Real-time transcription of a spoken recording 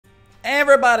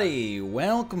Everybody,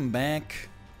 welcome back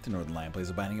to Northernlion Plays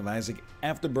The Binding of Isaac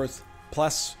Afterbirth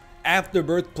Plus.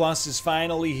 Afterbirth Plus is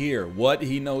finally here. What?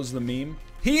 He knows the meme?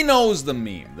 He knows the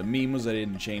meme. The meme was I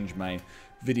didn't change my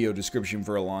video description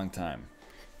for a long time.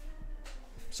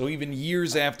 So even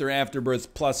years after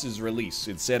Afterbirth Plus's release,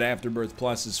 it said Afterbirth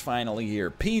Plus is finally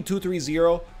here.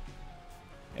 P230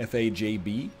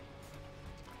 FAJB.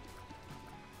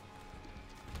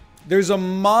 There's a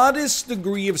modest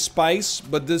degree of spice,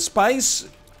 but the spice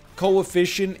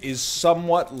coefficient is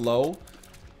somewhat low.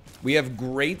 We have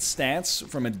great stats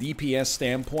from a DPS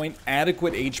standpoint,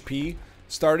 adequate HP.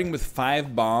 Starting with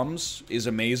 5 bombs is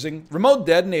amazing. Remote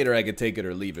detonator, I could take it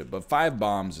or leave it, but 5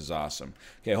 bombs is awesome.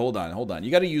 Okay, hold on. You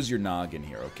gotta use your noggin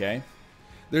here, okay?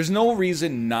 There's no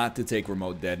reason not to take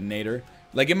remote detonator.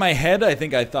 Like, in my head, I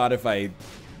think I thought if I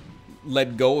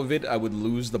let go of it, I would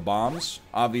lose the bombs.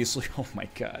 Obviously, oh my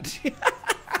god.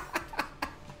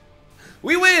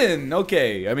 We win!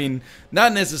 Okay, I mean,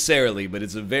 not necessarily, but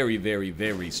it's a very, very,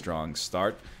 very strong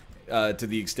start. To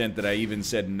the extent that I even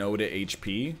said no to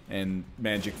HP, and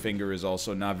Magic Finger is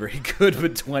also not very good,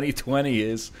 but 2020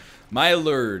 is. My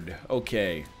lord.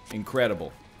 Okay,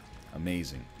 incredible.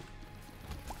 Amazing.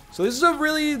 So this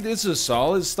is a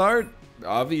solid start,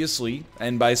 obviously.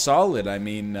 And by solid, I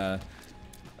mean,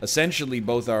 essentially,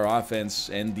 both our offense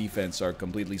and defense are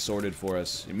completely sorted for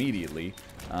us immediately.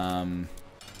 A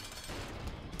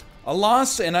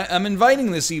loss, and I'm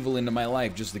inviting this evil into my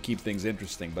life just to keep things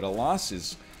interesting, but a loss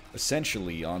is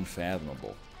essentially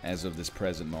unfathomable as of this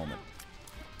present moment.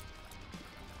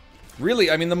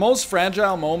 Really, I mean, the most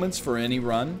fragile moments for any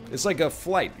run, it's like a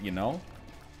flight, you know?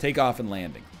 Takeoff and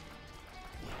landing.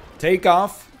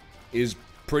 Takeoff is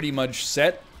pretty much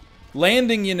set.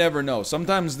 Landing, you never know.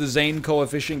 Sometimes the Zane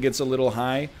coefficient gets a little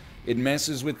high. It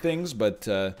messes with things, but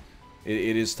it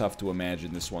is tough to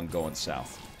imagine this one going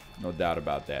south. No doubt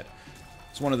about that.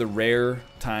 It's one of the rare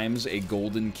times a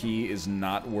golden key is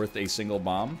not worth a single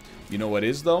bomb. You know what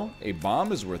is, though? A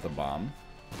bomb is worth a bomb.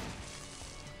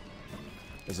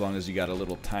 As long as you got a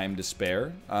little time to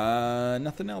spare.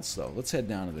 Nothing else, though. Let's head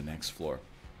down to the next floor.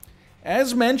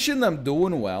 As mentioned, I'm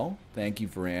doing well. Thank you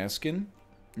for asking.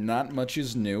 Not much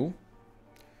is new.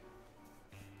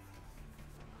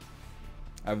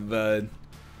 I've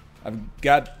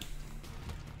got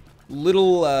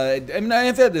little, I mean,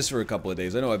 I've had this for a couple of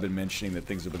days. I know I've been mentioning that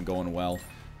things have been going well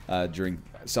during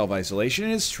self-isolation,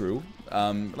 and it's true.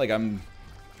 Like, I'm,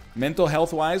 mental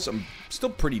health-wise, I'm still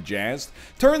pretty jazzed.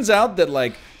 Turns out that,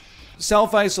 like,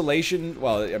 self-isolation,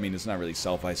 well, I mean, it's not really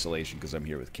self-isolation because I'm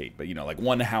here with Kate, but, you know, like,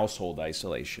 one household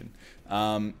isolation,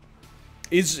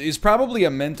 is probably a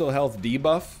mental health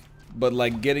debuff, but,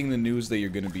 like, getting the news that you're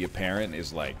going to be a parent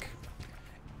is, like,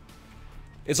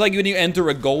 it's like when you enter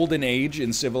a golden age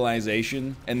in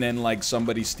civilization, and then, like,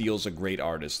 somebody steals a great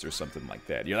artist or something like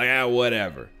that. You're like, ah,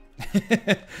 whatever.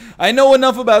 I know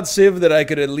enough about Civ that I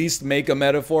could at least make a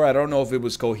metaphor. I don't know if it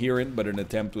was coherent, but an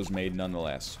attempt was made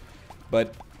nonetheless.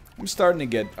 But I'm starting to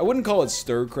get, I wouldn't call it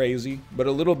stir-crazy, but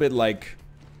a little bit like,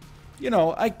 you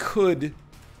know, I could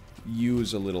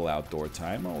use a little outdoor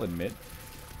time, I'll admit.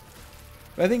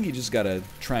 But I think you just gotta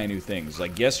try new things.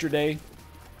 Like yesterday,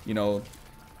 you know,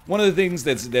 one of the things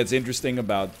that's interesting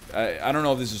about, I don't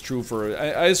know if this is true for,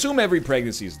 I assume every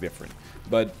pregnancy is different,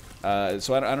 but,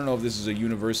 so I don't know if this is a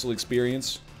universal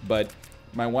experience, but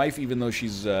my wife, even though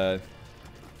she's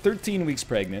 13 weeks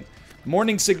pregnant,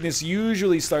 morning sickness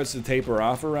usually starts to taper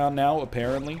off around now,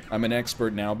 apparently. I'm an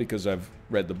expert now because I've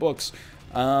read the books.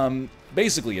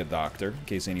 Basically a doctor, in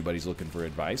case anybody's looking for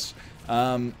advice.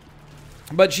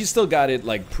 But she's still got it,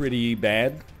 like, pretty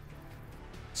bad.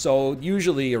 So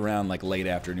usually around, like, late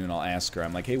afternoon, I'll ask her,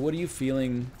 I'm like, hey, what are you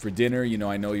feeling for dinner? You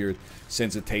know, I know your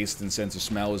sense of taste and sense of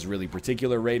smell is really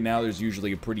particular right now. There's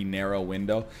usually a pretty narrow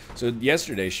window. So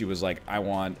yesterday she was like, I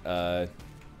want,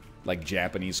 like,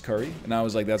 Japanese curry. And I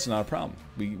was like, that's not a problem.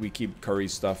 We keep curry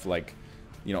stuff, like,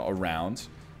 you know, around.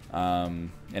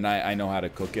 And I know how to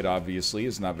cook it, obviously.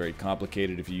 It's not very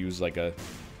complicated if you use, like, a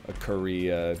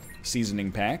curry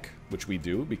seasoning pack, which we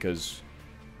do because,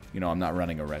 you know, I'm not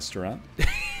running a restaurant.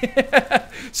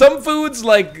 Some foods,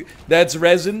 like, that's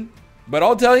resin. But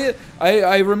I'll tell you,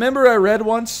 I remember I read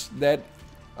once that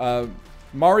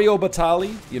Mario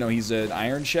Batali, you know, he's an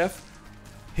Iron Chef.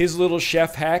 His little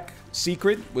chef hack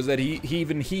secret was that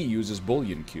he uses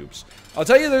bouillon cubes. I'll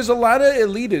tell you, there's a lot of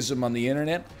elitism on the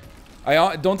internet.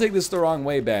 Don't take this the wrong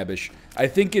way, Babish. I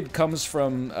think it comes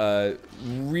from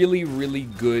really, really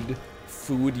good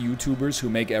food YouTubers who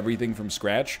make everything from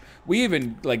scratch. We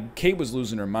even, like, Kate was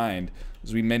losing her mind,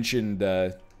 as we mentioned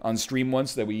on stream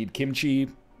once, that we eat kimchi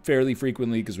fairly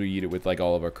frequently because we eat it with, like,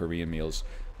 all of our Korean meals.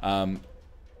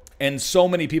 And so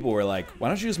many people were like, why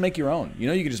don't you just make your own? You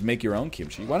know, you can just make your own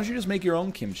kimchi. Why don't you just make your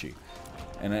own kimchi?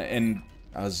 And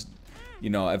I was,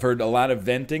 you know, I've heard a lot of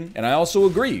venting, and I also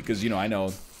agree, because, you know, I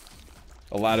know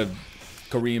a lot of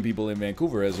Korean people in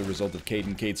Vancouver as a result of Kate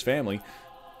and Kate's family.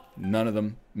 None of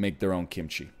them make their own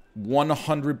kimchi.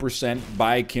 100%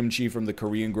 buy kimchi from the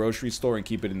Korean grocery store and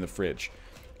keep it in the fridge.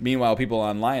 Meanwhile, people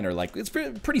online are like, it's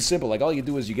pretty simple. Like, all you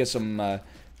do is you get some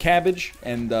cabbage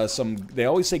and some, they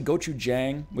always say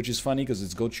gochujang, which is funny because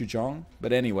it's gochujang.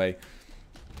 But anyway,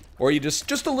 or you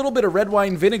just a little bit of red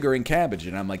wine vinegar and cabbage.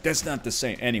 And I'm like, that's not the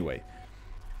same. Anyway,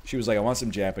 she was like, I want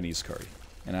some Japanese curry.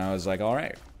 And I was like, all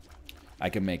right, I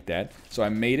can make that. So I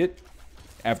made it.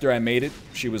 After I made it,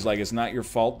 she was like, it's not your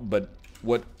fault, but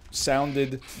what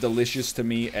sounded delicious to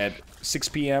me at 6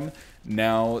 p.m.,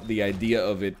 now the idea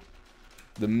of it,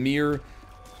 the mere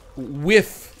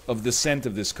whiff of the scent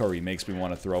of this curry makes me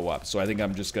want to throw up. So I think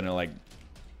I'm just gonna, like,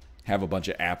 have a bunch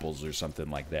of apples or something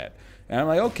like that. And I'm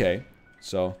like, okay.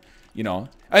 So, you know,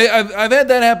 I've had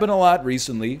that happen a lot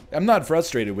recently. I'm not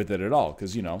frustrated with it at all,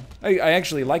 because, you know, I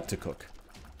actually like to cook.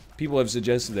 People have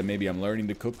suggested that maybe I'm learning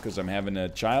to cook because I'm having a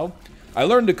child. I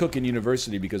learned to cook in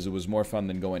university because it was more fun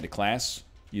than going to class.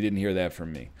 You didn't hear that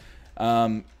from me.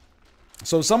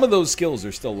 So some of those skills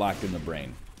are still locked in the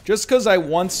brain. Just because I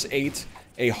once ate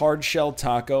a hard-shell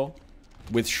taco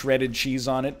with shredded cheese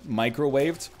on it,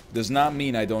 microwaved, does not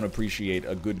mean I don't appreciate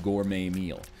a good gourmet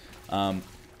meal. So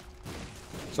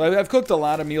I've cooked a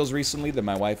lot of meals recently that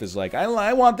my wife is like,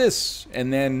 I want this.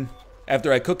 And then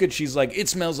after I cook it, she's like, it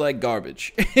smells like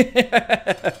garbage.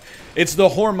 It's the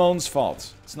hormones'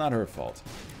 fault. It's not her fault.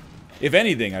 If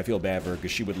anything, I feel bad for her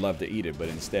because she would love to eat it, but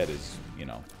instead is, you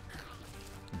know,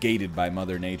 gated by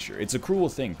Mother Nature. It's a cruel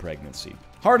thing, pregnancy.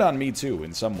 Hard on me, too,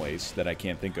 in some ways that I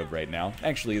can't think of right now.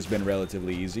 Actually, it's been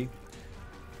relatively easy.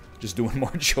 Just doing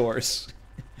more chores.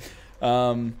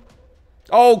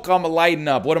 Oh, come lighten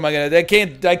up. What am I gonna...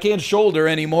 I can't shoulder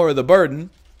any more of the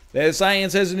burden. The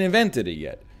science hasn't invented it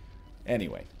yet.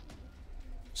 Anyway.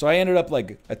 So I ended up,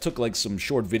 like... I took, like, some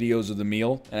short videos of the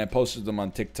meal, and I posted them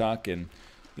on TikTok, and...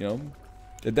 You know,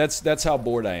 that's how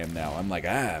bored I am now. I'm like,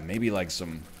 maybe like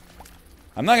some...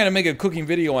 I'm not gonna make a cooking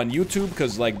video on YouTube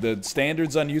because, like, the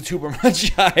standards on YouTube are much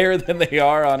higher than they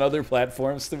are on other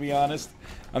platforms, to be honest.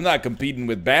 I'm not competing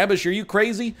with Babish. Are you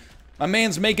crazy? My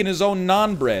man's making his own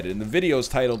naan bread, and the video's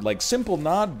titled, like, simple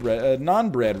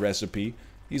naan bread recipe.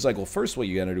 He's like, well, first what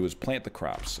you gotta do is plant the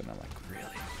crops. And I'm like,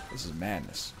 really? This is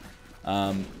madness.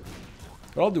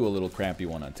 But I'll do a little crappy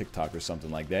one on TikTok or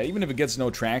something like that. Even if it gets no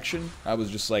traction, I was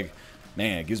just like,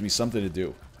 man, it gives me something to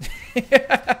do.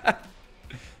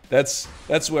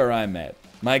 That's where I'm at.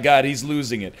 My God, he's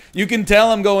losing it. You can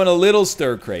tell I'm going a little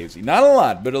stir-crazy. Not a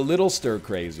lot, but a little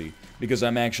stir-crazy. Because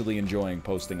I'm actually enjoying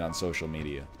posting on social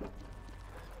media.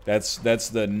 That's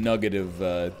the nugget of,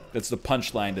 that's the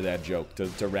punchline to that joke,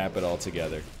 to wrap it all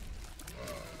together.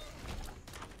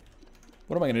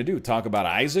 What am I gonna do? Talk about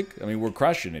Isaac? I mean, we're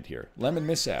crushing it here. Lemon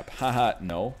mishap. Haha,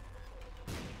 no.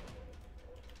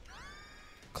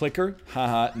 Clicker?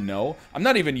 Haha, no. I'm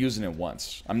not even using it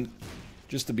once. I'm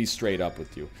just to be straight up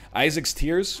with you. Isaac's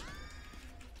tears?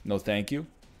 No, thank you.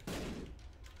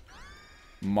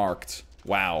 Marked.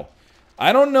 Wow.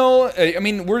 I don't know. I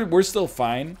mean, we're still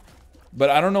fine, but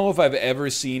I don't know if I've ever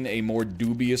seen a more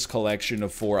dubious collection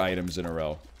of 4 items in a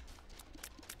row.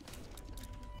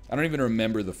 I don't even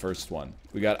remember the first one.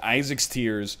 We got Isaac's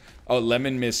tears, oh,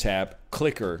 lemon mishap,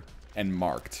 clicker, and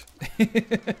marked.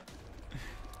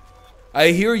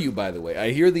 I hear you, by the way.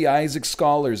 I hear the Isaac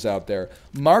scholars out there.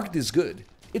 Marked is good.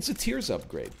 It's a tears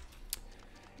upgrade.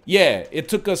 Yeah, it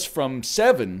took us from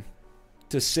 7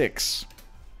 to 6.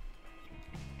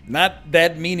 Not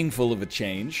that meaningful of a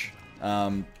change.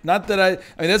 Not that I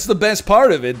mean, that's the best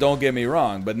part of it, don't get me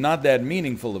wrong, but not that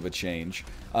meaningful of a change.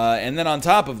 And then on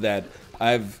top of that,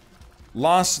 I've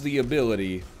lost the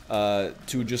ability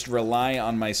to just rely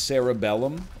on my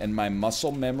cerebellum and my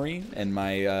muscle memory and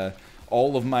my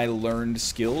all of my learned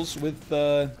skills with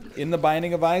in the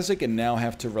Binding of Isaac, and now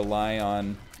have to rely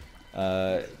on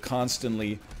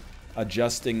constantly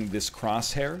adjusting this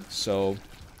crosshair. So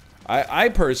I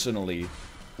personally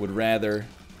would rather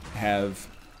have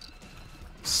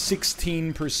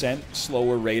 16%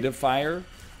 slower rate of fire,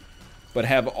 but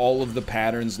have all of the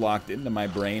patterns locked into my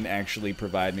brain actually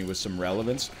provide me with some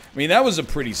relevance. I mean, that was a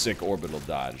pretty sick orbital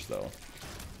dodge, though.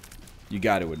 You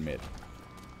got to admit.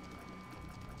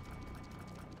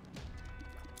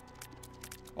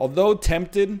 Although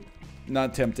tempted,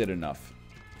 not tempted enough.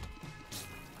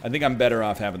 I think I'm better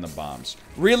off having the bombs.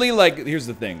 Really, like, here's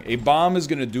the thing. A bomb is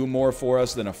going to do more for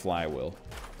us than a fly will.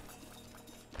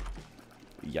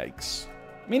 Yikes.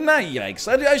 mean, not yikes.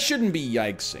 I shouldn't be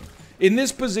yikesing. In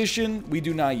this position, we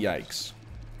do not yikes.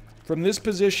 From this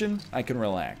position, I can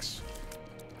relax.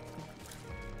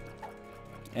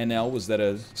 NL, was that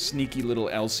a sneaky little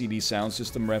LCD sound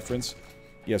system reference?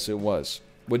 Yes, it was.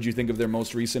 What'd you think of their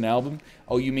most recent album?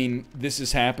 Oh, you mean This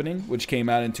Is Happening, which came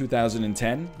out in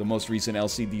 2010? The most recent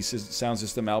LCD sound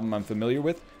system album I'm familiar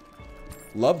with?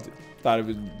 Loved it. Thought it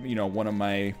was, you know, one of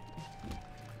my...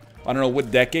 I don't know what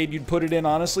decade you'd put it in,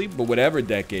 honestly, but whatever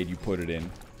decade you put it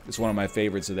in, it's one of my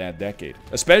favorites of that decade.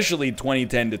 Especially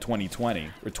 2010 to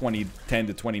 2020, or 2010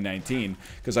 to 2019,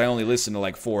 because I only listened to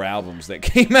like 4 albums that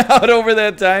came out over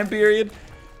that time period.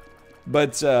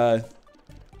 But, oh,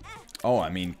 I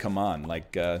mean, come on,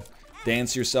 like,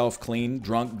 Dance Yourself Clean,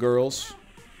 Drunk Girls.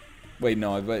 Wait,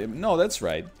 no, that's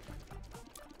right.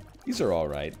 These are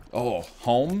alright. Oh,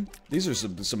 Home? These are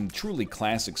some truly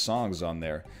classic songs on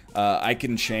there. I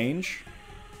Can Change.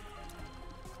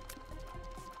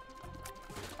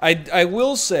 I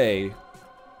will say...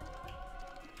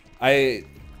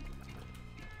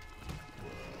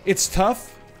 It's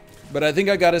tough, but I think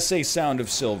I gotta say Sound of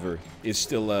Silver is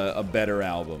still a better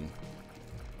album.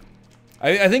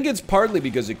 I think it's partly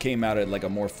because it came out at like a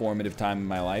more formative time in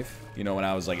my life. You know, when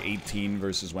I was like 18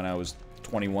 versus when I was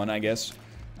 21, I guess.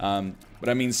 But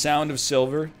I mean, Sound of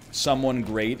Silver, Someone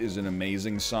Great is an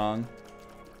amazing song.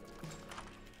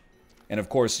 And of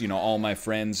course, you know, All My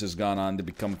Friends has gone on to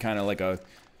become kind of like a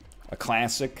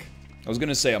classic. I was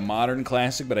gonna say a modern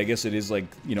classic, but I guess it is like,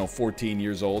 you know, 14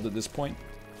 years old at this point.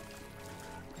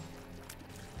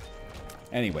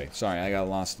 Anyway, sorry, I got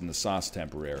lost in the sauce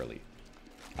temporarily.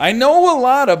 I know a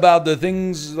lot about the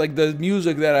things, like the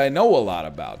music that I know a lot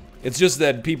about. It's just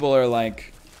that people are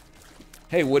like,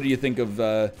 hey, what do you think of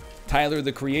Tyler,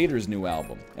 the Creator's new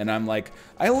album? And I'm like,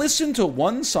 I listened to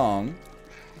one song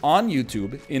on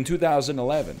YouTube in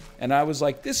 2011, and I was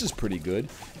like, this is pretty good,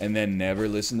 and then never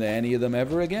listened to any of them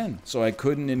ever again. So I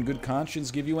couldn't, in good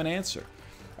conscience, give you an answer.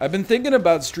 I've been thinking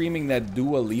about streaming that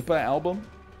Dua Lipa album,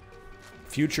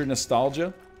 Future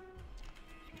Nostalgia.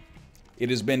 It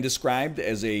has been described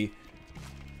as a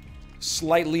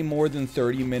slightly more than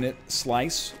 30-minute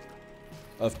slice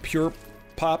of pure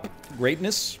pop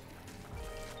greatness.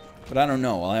 But I don't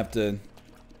know. I'll have to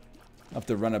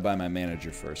run it by my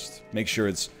manager first. Make sure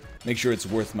it's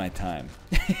worth my time.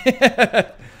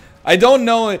 I don't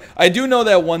know. I do know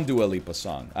that one Dua Lipa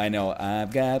song. I know.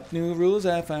 I've got new rules,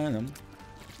 I find them.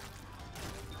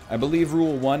 I believe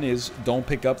rule 1 is don't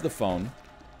pick up the phone.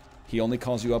 He only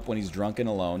calls you up when he's drunk and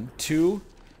alone. 2,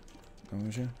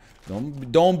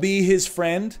 don't be his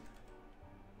friend.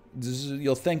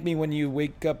 You'll thank me when you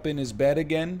wake up in his bed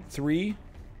again. 3,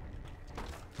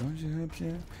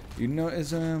 you know,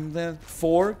 that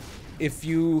 4, if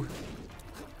you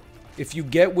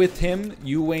get with him,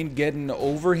 you ain't getting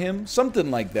over him.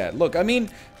 Something like that. Look, I mean,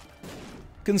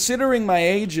 considering my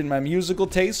age and my musical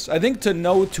tastes, I think to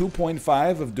know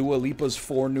 2.5 of Dua Lipa's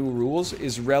 4 new rules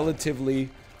is relatively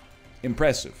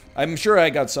impressive. I'm sure I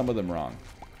got some of them wrong.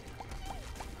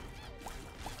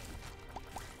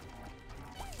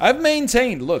 I've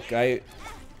maintained, look, I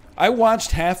watched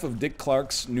half of Dick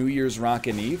Clark's New Year's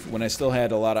Rockin' Eve when I still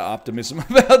had a lot of optimism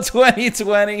about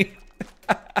 2020.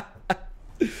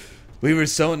 We were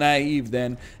so naive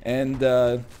then, and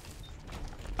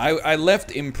I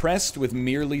left impressed with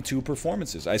merely 2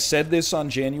 performances. I said this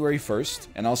on January 1st,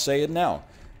 and I'll say it now.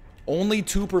 Only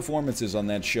 2 performances on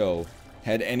that show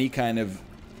had any kind of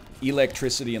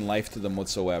electricity and life to them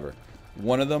whatsoever.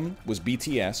 One of them was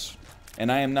BTS,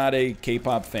 and I am not a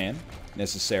K-pop fan,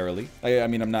 necessarily. I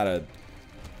mean, I'm not a...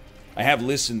 I have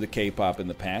listened to K-pop in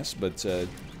the past, but,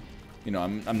 you know,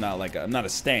 I'm not like... I'm not a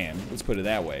stan, let's put it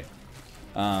that way.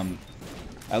 I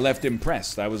left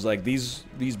impressed. I was like, these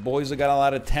boys have got a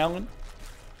lot of talent,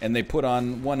 and they put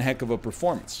on one heck of a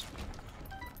performance.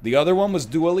 The other one was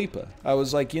Dua Lipa. I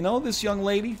was like, you know, this young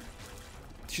lady...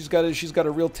 She's got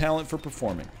a real talent for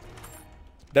performing.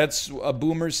 That's a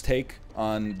boomer's take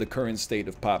on the current state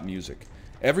of pop music.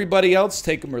 Everybody else,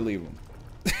 take them or leave them.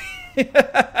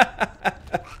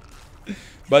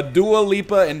 But Dua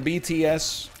Lipa and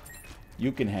BTS,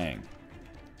 you can hang.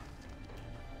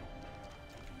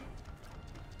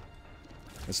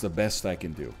 That's the best I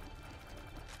can do.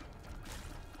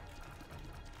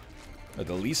 Or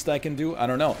the least I can do? I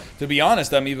don't know. To be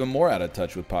honest, I'm even more out of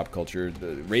touch with pop culture,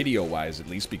 radio-wise at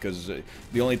least, because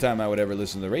the only time I would ever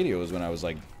listen to the radio is when I was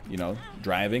like, you know,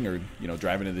 driving or, you know,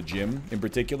 driving to the gym in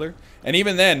particular. And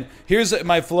even then, here's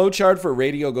my flow chart for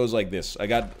radio goes like this. I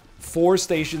got 4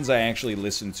 stations I actually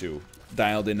listen to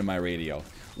dialed into my radio.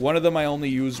 One of them I only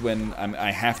use when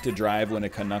I have to drive when a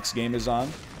Canucks game is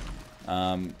on.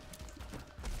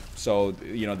 So,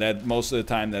 you know, that most of the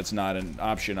time that's not an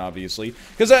option, obviously.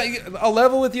 Because I'll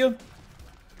level with you.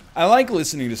 I like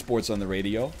listening to sports on the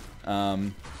radio.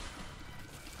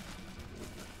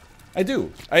 I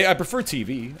do. I prefer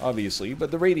TV, obviously,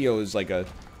 but the radio is like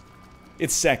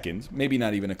it's second. Maybe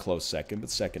not even a close second, but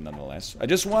second nonetheless. I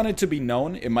just want it to be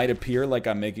known. It might appear like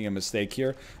I'm making a mistake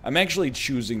here. I'm actually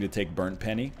choosing to take Burnt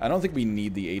Penny. I don't think we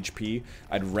need the HP.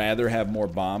 I'd rather have more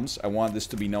bombs. I want this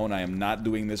to be known. I am not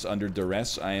doing this under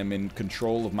duress. I am in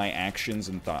control of my actions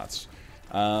and thoughts.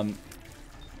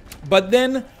 But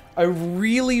then, I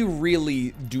really,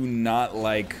 really do not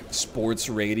like sports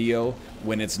radio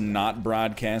when it's not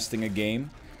broadcasting a game.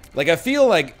 Like, I feel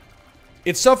like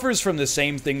it suffers from the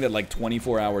same thing that, like,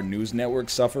 24-hour news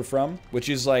networks suffer from, which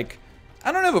is, like,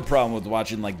 I don't have a problem with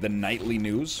watching, like, the nightly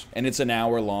news, and it's an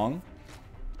hour long.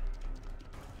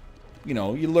 You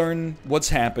know, you learn what's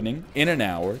happening in an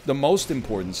hour, the most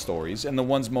important stories, and the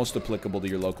ones most applicable to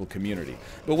your local community.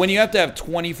 But when you have to have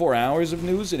 24 hours of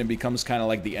news and it becomes kind of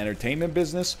like the entertainment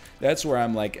business, that's where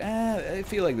I'm like, I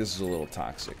feel like this is a little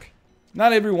toxic.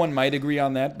 Not everyone might agree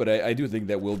on that, but I do think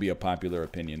that will be a popular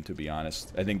opinion, to be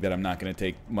honest. I think that I'm not going to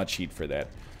take much heat for that.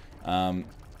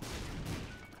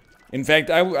 In fact,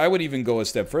 I would even go a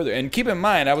step further. And keep in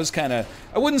mind, I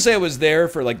wouldn't say I was there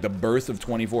for, like, the birth of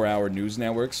 24-hour news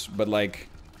networks, but, like,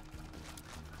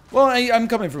 well, I'm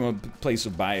coming from a place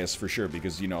of bias, for sure,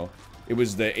 because, you know, it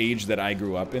was the age that I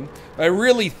grew up in. I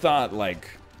really thought, like,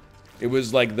 it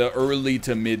was, like, the early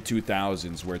to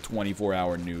mid-2000s where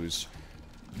 24-hour news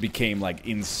became, like,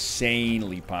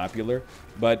 insanely popular.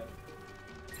 But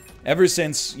ever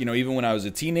since, you know, even when I was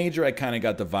a teenager, I kind of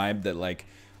got the vibe that, like,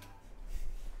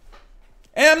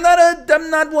 and I'm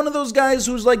not one of those guys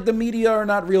who's like the media are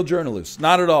not real journalists.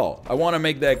 Not at all. I want to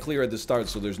make that clear at the start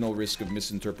so there's no risk of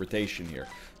misinterpretation here.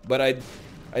 But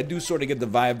I do sort of get the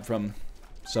vibe from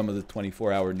some of the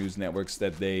 24-hour news networks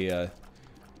that they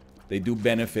do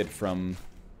benefit from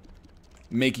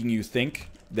making you think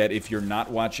that if you're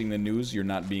not watching the news, you're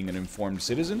not being an informed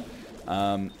citizen.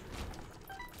 And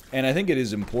I think it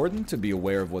is important to be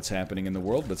aware of what's happening in the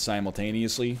world, but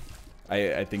simultaneously,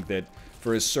 I think that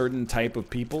for a certain type of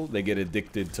people, they get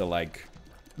addicted to, like,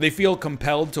 they feel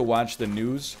compelled to watch the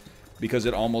news because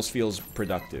it almost feels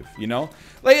productive, you know?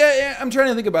 Like, I'm trying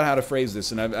to think about how to phrase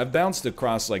this, and I've bounced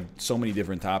across, like, so many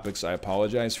different topics. I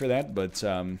apologize for that, but,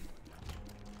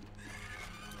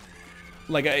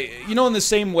 like, you know, in the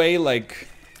same way, like,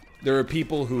 there are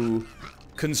people who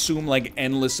consume, like,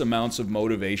 endless amounts of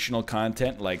motivational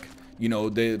content, like, you know,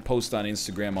 they post on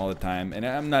Instagram all the time, and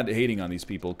I'm not hating on these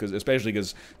people, especially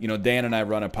because, you know, Dan and I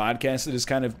run a podcast that is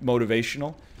kind of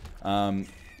motivational,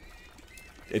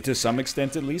 to some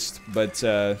extent at least, but,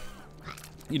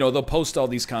 you know, they'll post all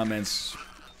these comments,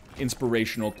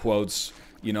 inspirational quotes,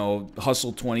 you know,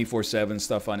 hustle 24/7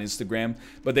 stuff on Instagram,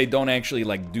 but they don't actually,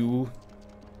 like, do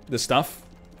the stuff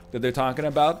that they're talking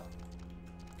about.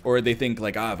 Or they think,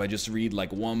 like, if I just read,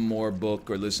 like, one more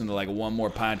book or listen to, like, one more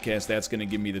podcast, that's going to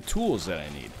give me the tools that I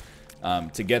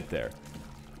need to get there.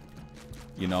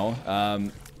 You know?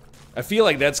 I feel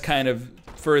like that's kind of,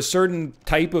 for a certain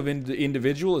type of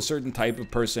individual, a certain type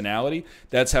of personality,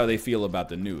 that's how they feel about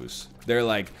the news. They're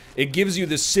like, it gives you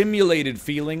the simulated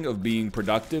feeling of being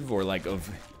productive or, like, of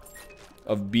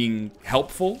being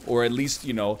helpful, or at least,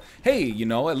 you know, hey, you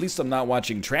know, at least I'm not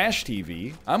watching trash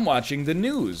TV. I'm watching the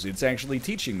news. It's actually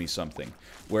teaching me something.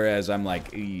 Whereas I'm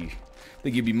like, I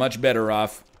think you'd be much better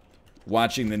off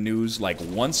watching the news, like,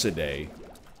 once a day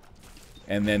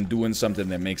and then doing something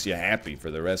that makes you happy for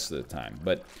the rest of the time.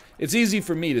 But it's easy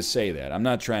for me to say that. I'm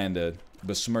not trying to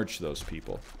besmirch those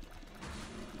people.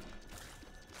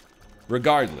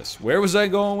 Regardless, where was I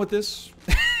going with this?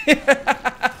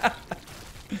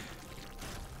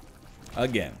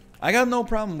 Again, I got no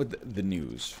problem with the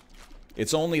news.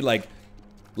 It's only like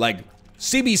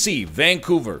CBC,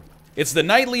 Vancouver. It's the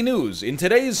nightly news. In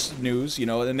today's news, you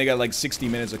know, and they got like 60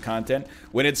 minutes of content.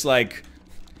 When it's like,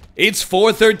 it's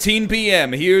 4:13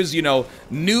 p.m. Here's, you know,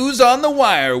 news on the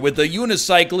wire with a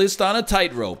unicyclist on a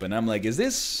tightrope. And I'm like,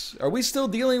 are we still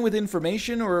dealing with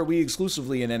information, or are we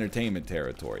exclusively in entertainment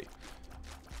territory?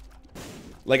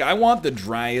 Like, I want the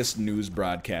driest news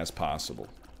broadcast possible.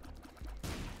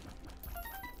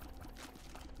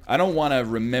 I don't want to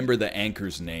remember the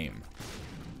anchor's name.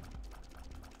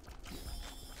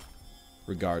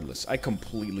 Regardless, I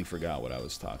completely forgot what I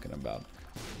was talking about.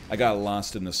 I got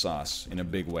lost in the sauce in a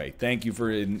big way. Thank you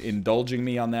for indulging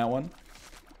me on that one.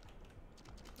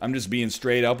 I'm just being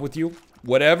straight up with you.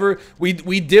 Whatever.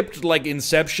 We dipped like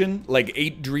Inception, like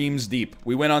 8 dreams deep.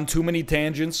 We went on too many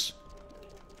tangents.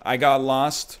 I got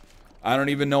lost. I don't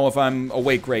even know if I'm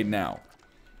awake right now.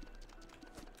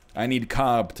 I need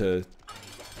Cobb to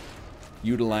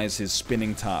utilize his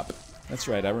spinning top. That's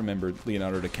right, I remember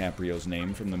Leonardo DiCaprio's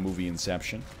name from the movie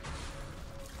Inception.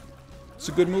 It's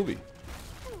a good movie.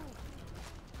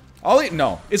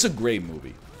 No, it's a great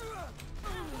movie.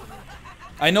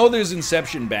 I know there's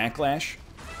Inception backlash.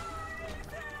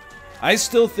 I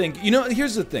still think, you know,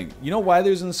 here's the thing. You know why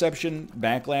there's Inception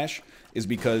backlash? Is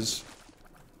because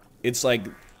it's like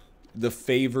the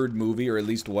favored movie, or at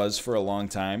least was for a long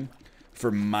time,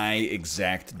 for my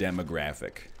exact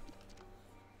demographic.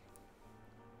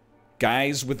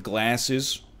 Guys with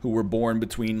glasses who were born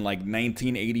between like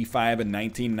 1985 and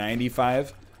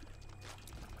 1995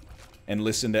 and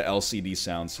listen to LCD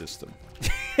Sound System.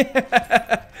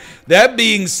 That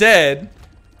being said,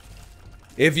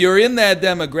 if you're in that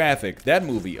demographic, that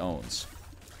movie owns.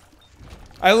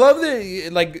 I love that,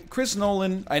 like, Chris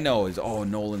Nolan, I know, is, oh,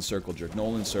 Nolan circle jerk,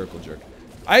 Nolan circle jerk.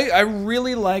 I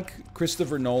really like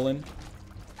Christopher Nolan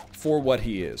for what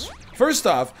he is. First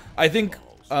off, I think,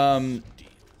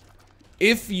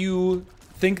 if you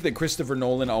think that Christopher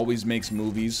Nolan always makes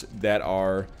movies that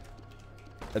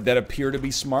appear to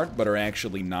be smart but are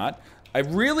actually not, I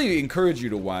really encourage you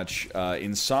to watch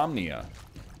Insomnia,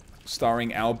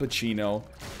 starring Al Pacino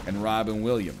and Robin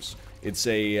Williams. It's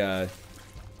a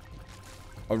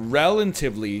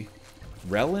relatively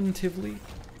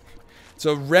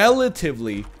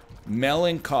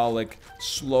melancholic,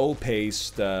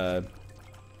 slow-paced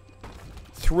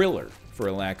thriller, for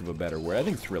a lack of a better word. I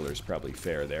think thriller is probably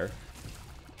fair there.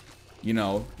 You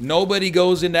know, nobody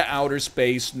goes into outer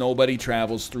space, nobody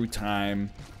travels through time,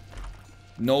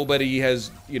 nobody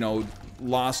has, you know,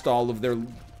 lost all of their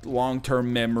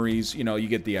long-term memories. You know, you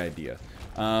get the idea.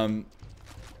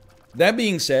 That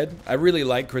being said, I really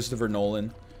like Christopher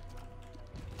Nolan.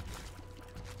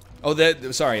 Oh,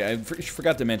 sorry, I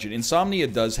forgot to mention, Insomnia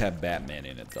does have Batman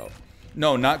in it, though.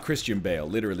 No, not Christian Bale,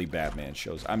 literally Batman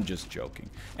shows. I'm just joking.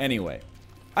 Anyway,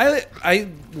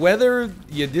 whether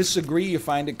you disagree, you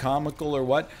find it comical or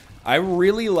what, I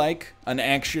really like an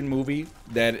action movie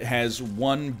that has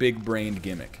one big-brained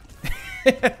gimmick.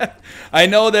 I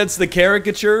know that's the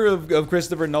caricature of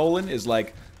Christopher Nolan, is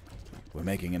like, we're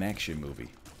making an action movie.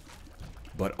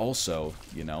 But also,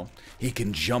 you know, he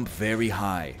can jump very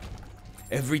high.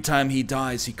 Every time he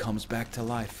dies, he comes back to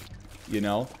life. You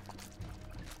know?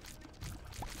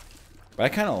 But I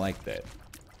kind of like that.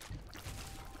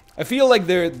 I feel like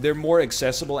they're more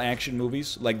accessible action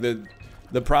movies. Like the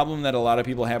problem that a lot of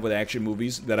people have with action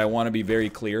movies, that I want to be very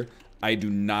clear, I do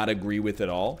not agree with at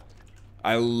all.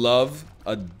 I love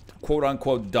a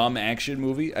quote-unquote dumb action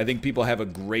movie. I think people have a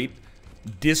great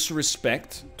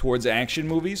disrespect towards action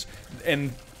movies,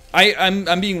 and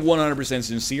I'm being 100%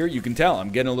 sincere. You can tell I'm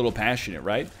getting a little passionate,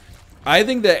 right? I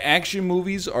think that action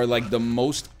movies are like the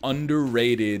most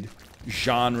underrated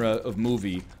genre of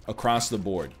movie across the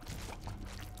board.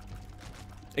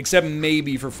 Except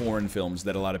maybe for foreign films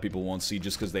that a lot of people won't see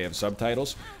just because they have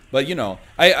subtitles. But, you know,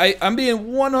 I'm being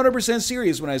 100%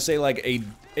 serious when I say, like,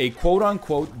 a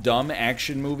quote-unquote dumb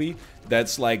action movie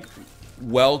that's, like,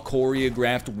 well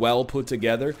choreographed, well put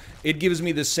together. It gives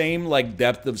me the same, like,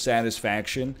 depth of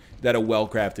satisfaction that a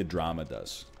well-crafted drama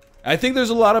does. I think there's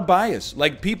a lot of bias.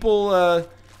 Like, people,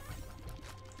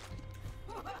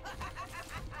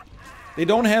 they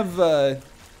don't have,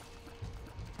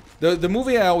 The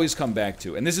movie I always come back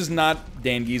to, and this is not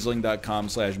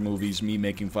dangiesling.com/movies, me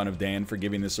making fun of Dan for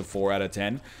giving this a 4 out of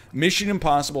 10. Mission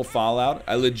Impossible Fallout,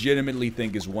 I legitimately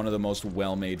think is one of the most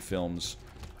well-made films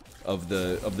of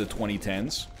the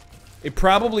 2010s. It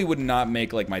probably would not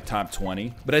make like my top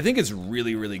 20, but I think it's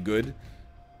really, really good.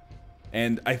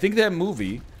 And I think that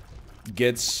movie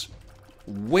gets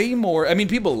way more, I mean,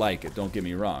 people like it, don't get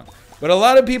me wrong. But a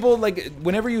lot of people, like,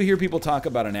 whenever you hear people talk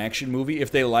about an action movie, if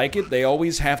they like it, they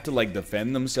always have to, like,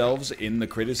 defend themselves in the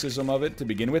criticism of it to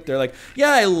begin with. They're like,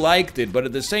 yeah, I liked it, but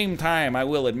at the same time, I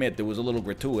will admit it was a little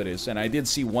gratuitous, and I did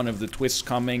see one of the twists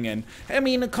coming, and, I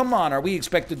mean, come on, are we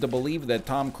expected to believe that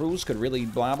Tom Cruise could really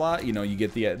blah, blah? You know, you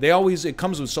get the, they always, it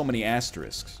comes with so many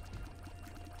asterisks.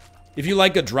 If you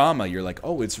like a drama, you're like,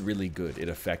 oh, it's really good. It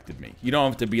affected me. You don't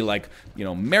have to be like, you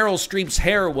know, Meryl Streep's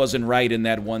hair wasn't right in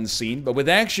that one scene. But with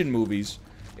action movies,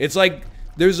 it's like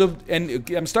there's a... And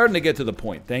I'm starting to get to the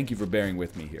point. Thank you for bearing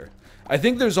with me here. I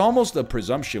think there's almost a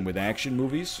presumption with action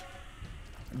movies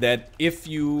that if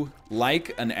you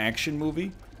like an action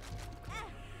movie,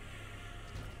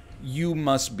 you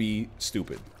must be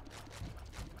stupid.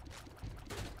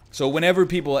 So whenever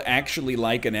people actually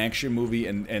like an action movie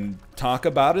and talk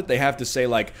about it, they have to say,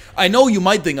 like, I know you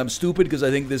might think I'm stupid because I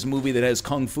think this movie that has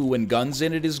kung fu and guns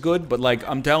in it is good, but, like,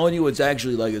 I'm telling you, it's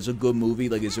actually, like, it's a good movie.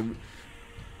 Like, it's a...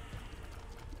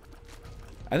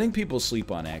 I think people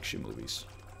sleep on action movies.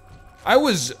 I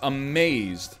was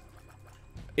amazed.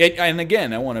 And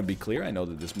again, I want to be clear. I know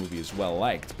that this movie is well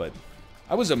liked, but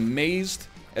I was amazed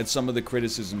at some of the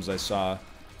criticisms I saw.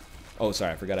 Oh,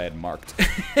 sorry, I forgot I had marked.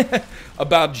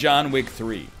 About John Wick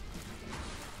 3.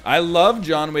 I love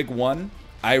John Wick 1.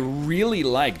 I really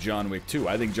like John Wick 2.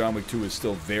 I think John Wick 2 is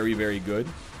still very, very good.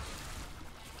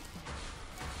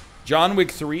 John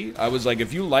Wick 3, I was like,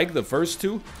 if you like the first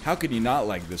two, how can you not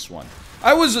like this one?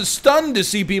 I was stunned to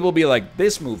see people be like,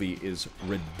 this movie is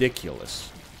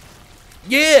ridiculous.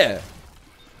 Yeah!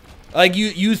 Like,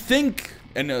 you think...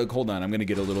 And hold on, I'm going to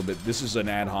get a little bit... This is an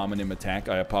ad hominem attack.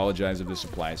 I apologize if this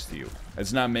applies to you.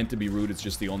 It's not meant to be rude. It's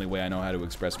just the only way I know how to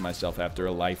express myself after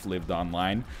a life lived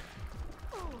online.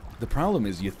 The problem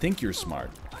is you think you're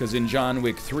smart. Because in John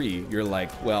Wick 3, you're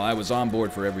like, well, I was on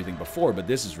board for everything before, but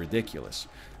this is ridiculous.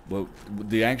 Well,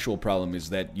 the actual problem is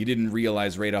that you didn't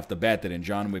realize right off the bat that in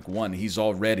John Wick 1, he's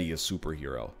already a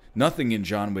superhero. Nothing in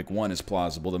John Wick 1 is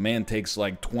plausible. The man takes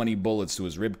like 20 bullets to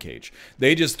his ribcage.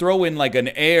 They just throw in like an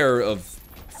air of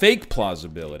fake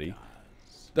plausibility.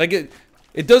 Like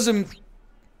it doesn't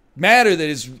matter that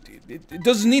it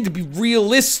doesn't need to be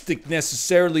realistic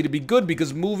necessarily to be good,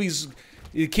 because movies,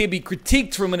 it can't be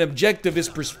critiqued from an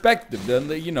objectivist perspective. Then,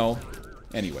 you know,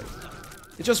 anyway,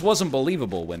 it just wasn't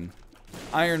believable when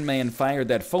Iron Man fired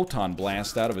that photon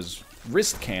blast out of his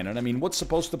wrist cannon. I mean, what's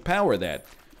supposed to power that?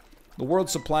 The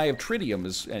world's supply of tritium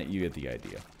is... You get the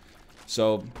idea.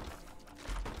 So,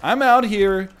 I'm out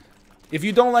here... If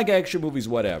you don't like action movies,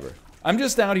 whatever. I'm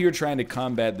just out here trying to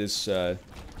combat this,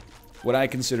 what I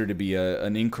consider to be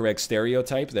an incorrect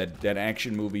stereotype, that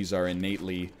action movies are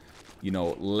innately, you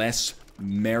know, less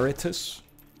meritorious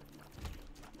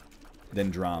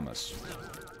than dramas.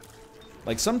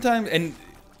 Like, sometimes... And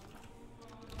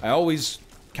I always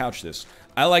couch this.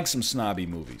 I like some snobby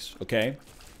movies, okay?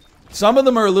 Some of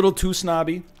them are a little too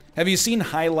snobby. Have you seen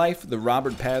High Life, the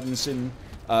Robert Pattinson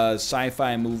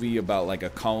sci-fi movie about like a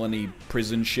colony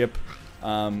prison ship?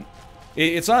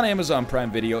 It's on Amazon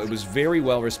Prime Video. It was very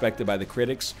well respected by the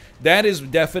critics. That is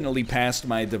definitely past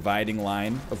my dividing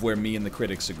line of where me and the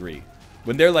critics agree.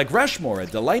 When they're like, Rushmore, a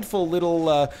delightful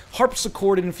little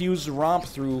harpsichord-infused romp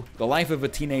through the life of a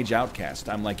teenage outcast.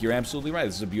 I'm like, you're absolutely right.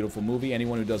 This is a beautiful movie.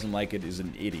 Anyone who doesn't like it is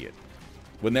an idiot.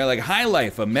 When they're like, High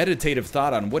Life, a meditative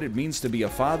thought on what it means to be a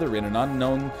father in an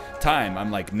unknown time. I'm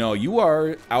like, no, you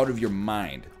are out of your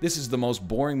mind. This is the most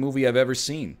boring movie I've ever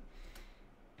seen.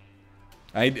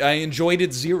 I enjoyed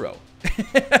it zero.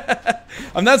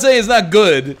 I'm not saying it's not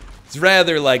good. It's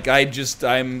rather like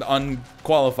I'm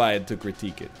unqualified to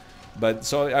critique it. But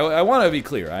so I want to be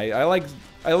clear. I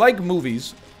like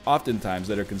movies oftentimes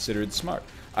that are considered smart.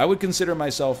 I would consider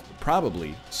myself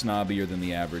probably snobbier than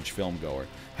the average film goer.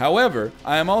 However,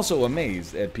 I am also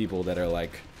amazed at people that are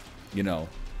like, you know,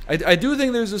 I do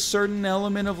think there's a certain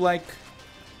element of like,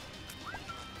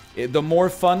 the more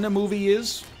fun a movie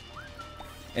is,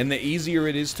 and the easier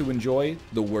it is to enjoy,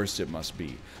 the worse it must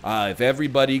be. If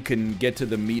everybody can get to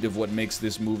the meat of what makes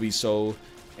this movie so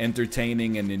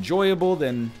entertaining and enjoyable,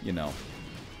 then, you know.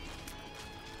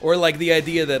 Or like the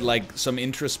idea that like some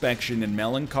introspection and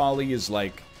melancholy is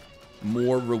like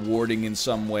more rewarding in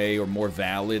some way or more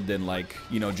valid than like,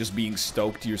 you know, just being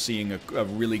stoked you're seeing a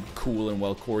really cool and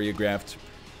well choreographed,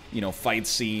 you know, fight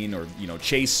scene or, you know,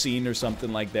 chase scene or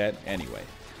something like that. Anyway,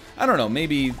 I don't know,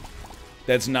 maybe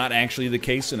that's not actually the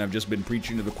case and I've just been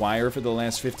preaching to the choir for the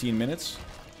last 15 minutes.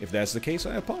 If that's the case,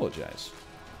 I apologize.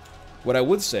 What I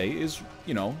would say is,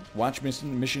 you know, watch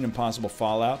Mission Impossible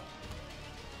Fallout.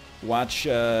 Watch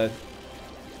the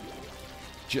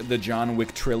John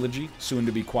Wick trilogy, soon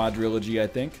to be quadrilogy, I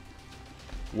think.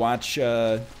 Watch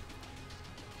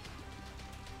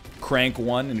Crank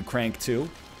 1 and Crank 2.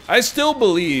 I still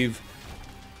believe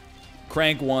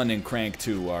Crank 1 and Crank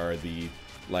 2 are the,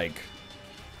 like...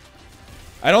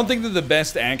 I don't think they're the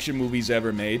best action movies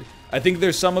ever made. I think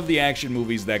there's some of the action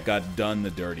movies that got done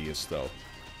the dirtiest, though.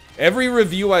 Every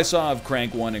review I saw of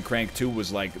Crank 1 and Crank 2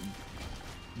 was like,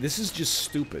 this is just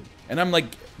stupid. And I'm like,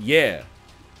 yeah.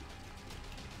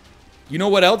 You know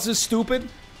what else is stupid?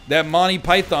 That Monty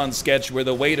Python sketch where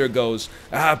the waiter goes,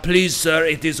 please sir,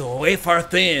 it is wafer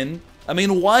thin. I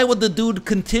mean, why would the dude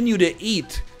continue to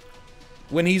eat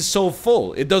when he's so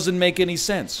full? It doesn't make any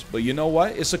sense. But you know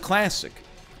what? It's a classic.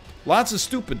 Lots of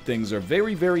stupid things are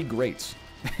very, very great.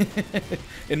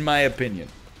 In my opinion.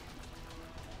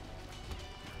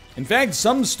 In fact,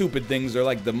 some stupid things are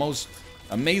like the most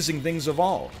amazing things of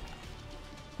all.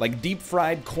 Like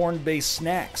deep-fried corn-based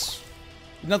snacks.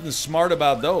 Nothing smart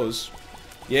about those.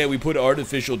 Yeah, we put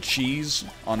artificial cheese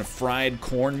on a fried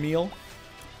cornmeal.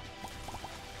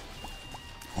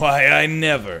 Why, I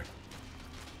never.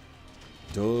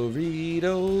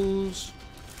 Doritos.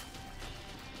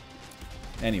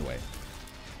 Anyway.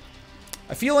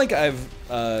 I feel like I've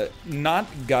not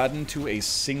gotten to a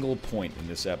single point in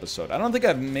this episode. I don't think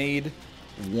I've made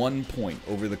 1 point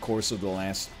over the course of the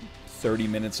last 30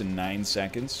 minutes and 9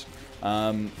 seconds.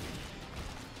 And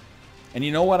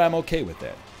you know what? I'm okay with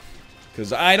that.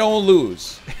 Because I don't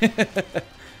lose.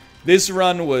 This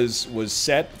run was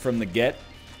set from the get.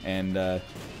 And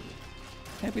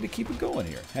happy to keep it going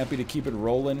here. Happy to keep it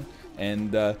rolling.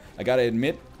 And I gotta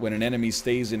admit, when an enemy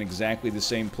stays in exactly the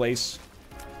same place,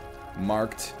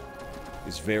 marked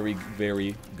is very,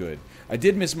 very good. I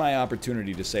did miss my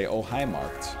opportunity to say, oh, hi,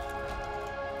 marked.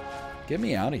 Get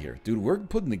me out of here. Dude, we're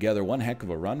putting together one heck of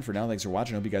a run for now. Thanks for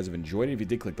watching. I hope you guys have enjoyed it. If you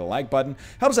did, click the like button.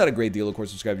 Helps out a great deal. Of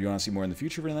course, subscribe if you want to see more in the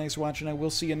future. Thanks for watching. I will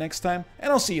see you next time,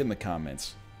 and I'll see you in the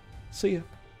comments. See ya.